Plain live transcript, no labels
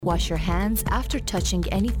Wash your hands after touching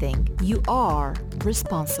anything. You are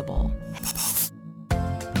responsible.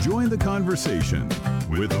 Join the conversation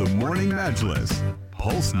with the Morning Majlis,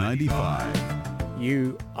 Pulse 95.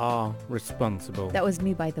 You are responsible. That was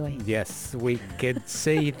me, by the way. Yes, we could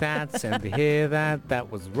see that and hear that. That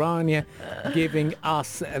was Rania giving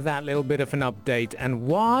us that little bit of an update. And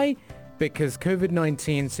why? Because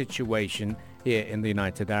COVID-19 situation here in the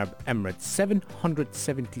United Arab Emirates.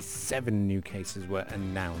 777 new cases were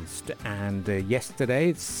announced. And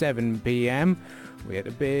yesterday at 7 p.m, we had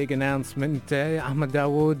a big announcement. Ahmed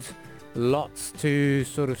Dawood, lots to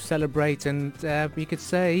sort of celebrate and you could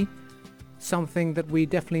say something that we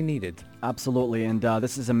definitely needed. Absolutely, and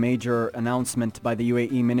this is a major announcement by the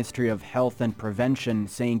UAE Ministry of Health and Prevention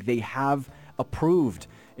saying they have approved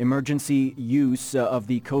emergency use of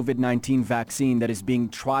the COVID-19 vaccine that is being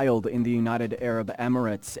trialed in the United Arab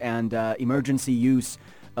Emirates, and emergency use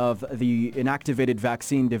of the inactivated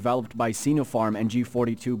vaccine developed by Sinopharm and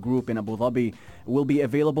G42 Group in Abu Dhabi will be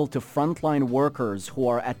available to frontline workers who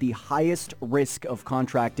are at the highest risk of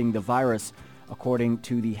contracting the virus. According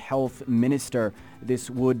to the health minister, this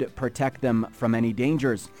would protect them from any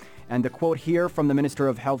dangers. And the quote here from the Minister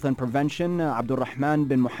of Health and Prevention, Abdulrahman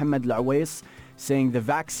bin Mohammed Al-Awais, saying the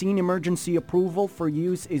vaccine emergency approval for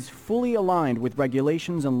use is fully aligned with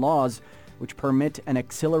regulations and laws which permit an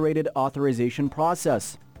accelerated authorization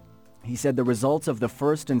process. He said the results of the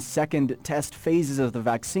first and second test phases of the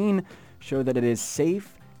vaccine show that it is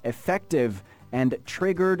safe, effective, and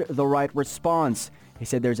triggered the right response. He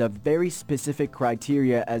said there's a very specific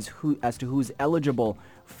criteria as to who's eligible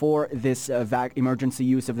for this emergency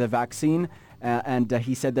use of the vaccine. And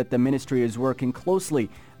he said that the ministry is working closely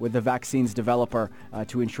with the vaccine's developer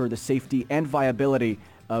to ensure the safety and viability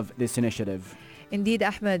of this initiative. Indeed,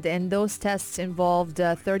 Ahmed, and those tests involved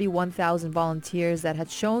 31,000 volunteers that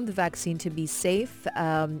had shown the vaccine to be safe.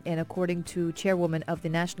 And according to chairwoman of the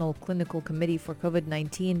National Clinical Committee for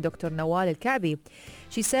COVID-19, Dr. Nawal Al-Ka'bi,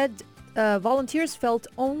 she said volunteers felt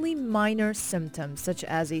only minor symptoms, such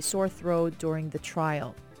as a sore throat during the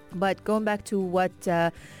trial. But going back to what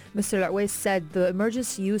Mr. Al-Awais said, the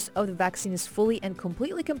emergency use of the vaccine is fully and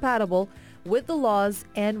completely compatible with the laws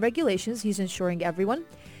and regulations. He's ensuring everyone.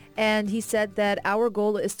 And he said that our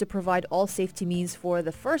goal is to provide all safety means for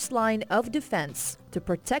the first line of defense to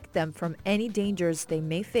protect them from any dangers they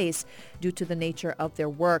may face due to the nature of their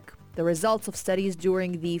work. The results of studies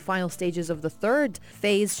during the final stages of the third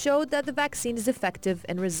phase showed that the vaccine is effective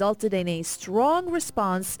and resulted in a strong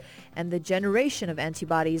response and the generation of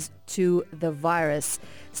antibodies to the virus.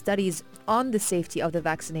 Studies on the safety of the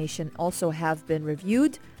vaccination also have been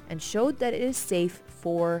reviewed and showed that it is safe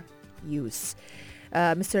for use.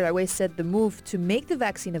 Mr. Al-Awais said the move to make the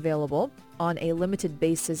vaccine available on a limited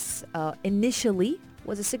basis initially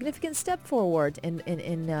was a significant step forward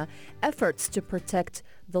in efforts to protect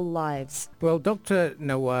the lives. Well, Dr.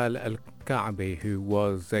 Nawal Al-Ka'bi, who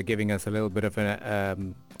was giving us a little bit of a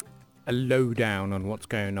lowdown on what's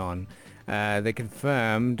going on, they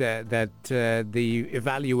confirmed that the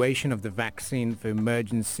evaluation of the vaccine for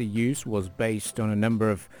emergency use was based on a number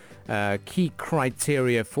of key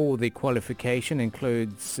criteria for the qualification,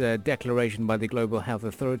 includes declaration by the global health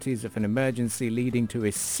authorities of an emergency leading to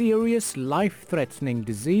a serious life-threatening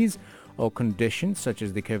disease or condition such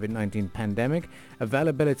as the COVID-19 pandemic,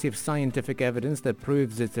 availability of scientific evidence that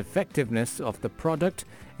proves its effectiveness of the product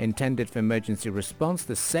intended for emergency response,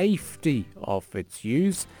 the safety of its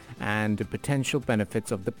use, and the potential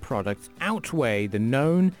benefits of the product outweigh the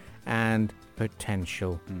known and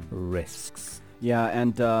potential risks. Yeah,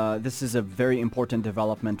 and this is a very important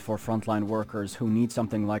development for frontline workers who need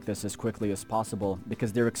something like this as quickly as possible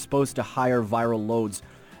because they're exposed to higher viral loads.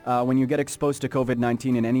 When you get exposed to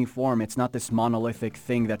COVID-19 in any form, it's not this monolithic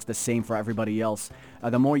thing that's the same for everybody else.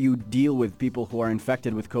 The more you deal with people who are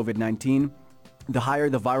infected with COVID-19, the higher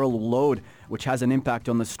the viral load, which has an impact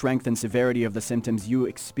on the strength and severity of the symptoms you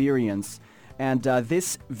experience. And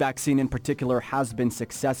this vaccine in particular has been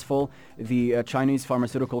successful. The Chinese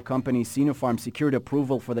pharmaceutical company Sinopharm secured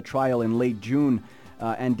approval for the trial in late June.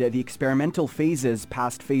 And the experimental phases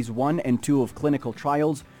passed phase 1 and 2 of clinical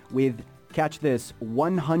trials with, catch this,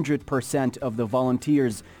 100% of the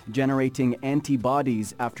volunteers generating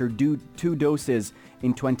antibodies after 2 doses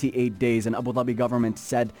in 28 days. And Abu Dhabi government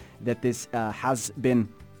said that this has been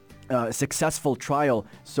a successful trial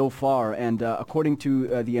so far. And according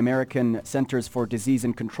to the American Centers for Disease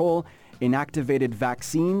and Control, inactivated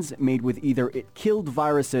vaccines made with either killed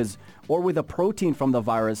viruses or with a protein from the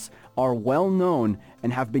virus are well known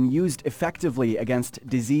and have been used effectively against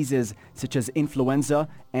diseases such as influenza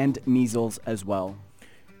and measles as well.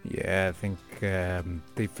 Yeah, I think the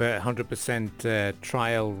 100%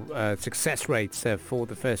 trial success rates for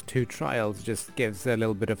the first 2 trials just gives a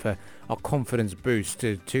little bit of a confidence boost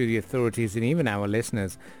to the authorities and even our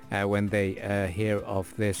listeners when they hear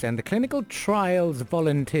of this. And the clinical trials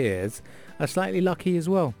volunteers are slightly lucky as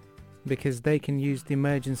well, because they can use the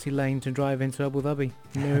emergency lane to drive into Abu Dhabi.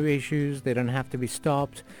 No issues. They don't have to be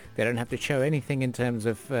stopped. They don't have to show anything in terms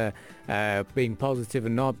of being positive or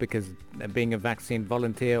not, because being a vaccine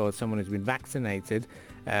volunteer or someone who's been vaccinated,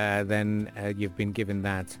 then you've been given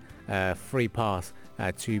that free pass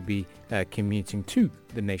to be commuting to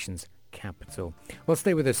the nation's capital. Well,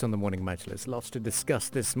 stay with us on the Morning Majlis. Lots to discuss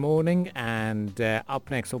this morning, and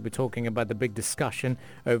up next we'll be talking about the big discussion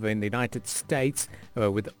over in the United States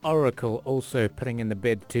with Oracle also putting in the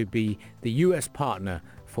bid to be the US partner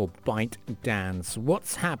for ByteDance.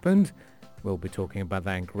 What's happened? We'll be talking about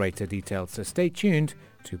that in greater detail, so stay tuned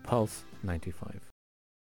to Pulse 95.